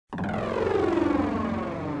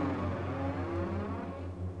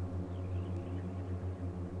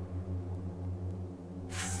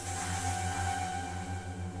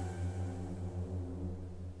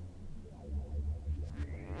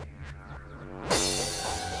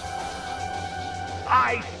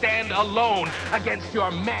I stand alone against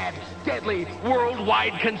your mad, deadly,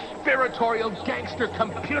 worldwide conspiratorial gangster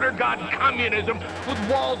computer god communism with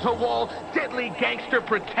wall-to-wall deadly gangster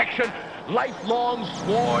protection, lifelong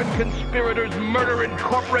sworn conspirators, murder,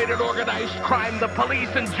 incorporated organized crime, the police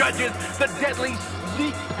and judges, the deadly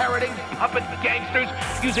sneak parroting puppet gangsters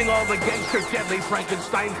using all the gangster deadly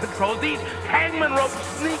Frankenstein controls. These hangman rope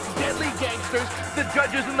sneak deadly gangsters, the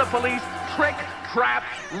judges and the police trick, trap,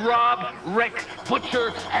 rob, wreck,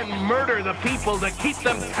 butcher, and murder the people to keep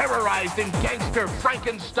them terrorized in gangster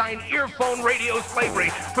Frankenstein earphone radio slavery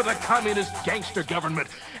for the communist gangster government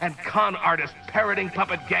and con artist parroting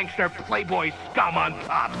puppet gangster playboy scum on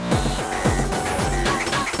top.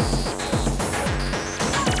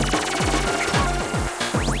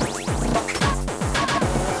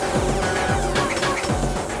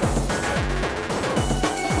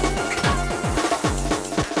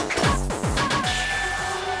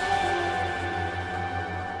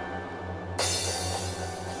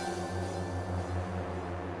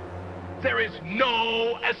 There is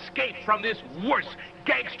no escape from this worse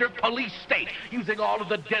gangster police state using all of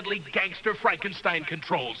the deadly gangster Frankenstein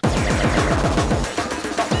controls.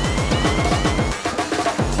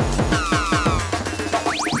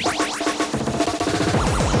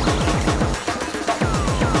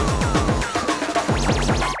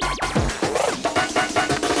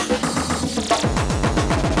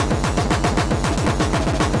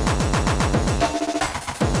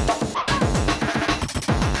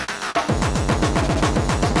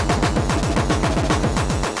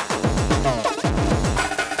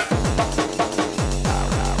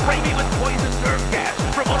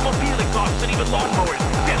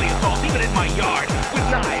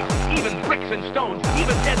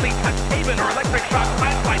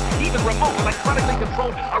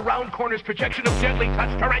 Corners projection of deadly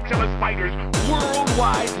touch tarantula spiders.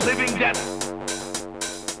 Worldwide living death.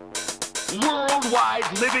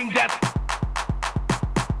 Worldwide living death.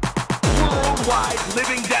 Worldwide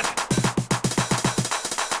living death.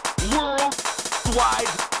 Worldwide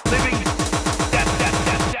living death, death,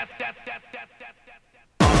 death, death, death, death, death, death,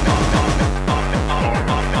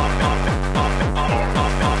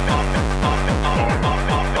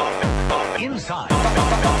 death. Inside.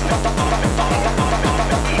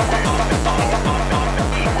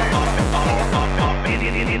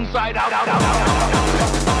 Inside out, out, out, out, out.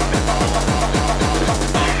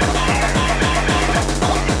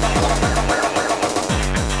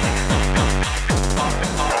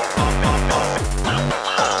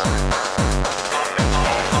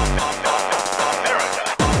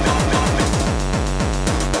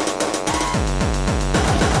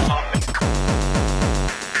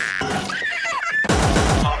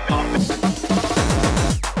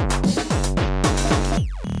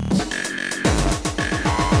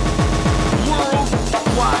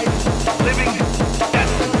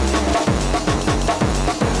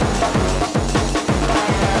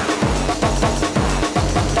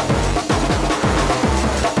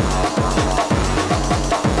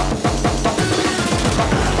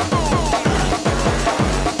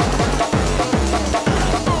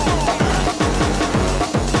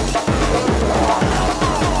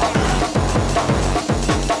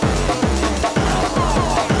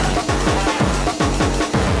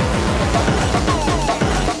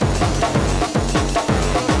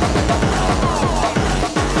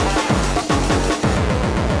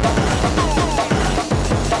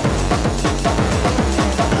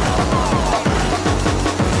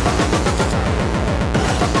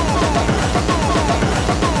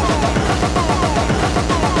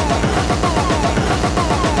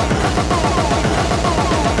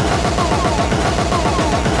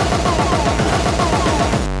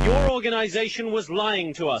 Organization was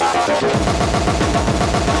lying to us.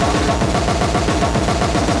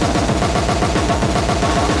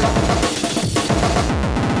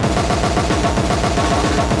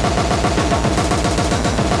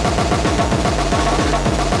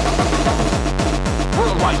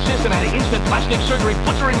 Worldwide, systematic, instant plastic surgery,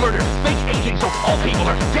 butchery, murder, fake aging, so all people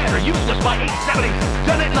are dead or useless by 870.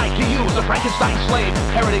 Done at night to you, the Frankenstein slave,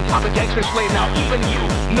 parroting puppet gangster slave. Now even you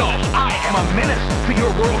know I am a menace to your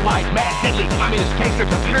worldwide mad, deadly, communist gangster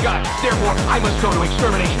computer god. Therefore, I must go to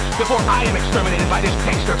extermination before I am exterminated by this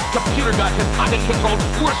gangster computer god, content controlled,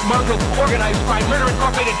 worse mongrel, organized crime, murder,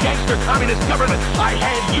 incorporated gangster communist government. I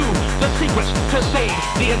hand you the secrets to save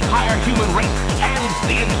the entire human race and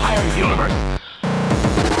the entire universe.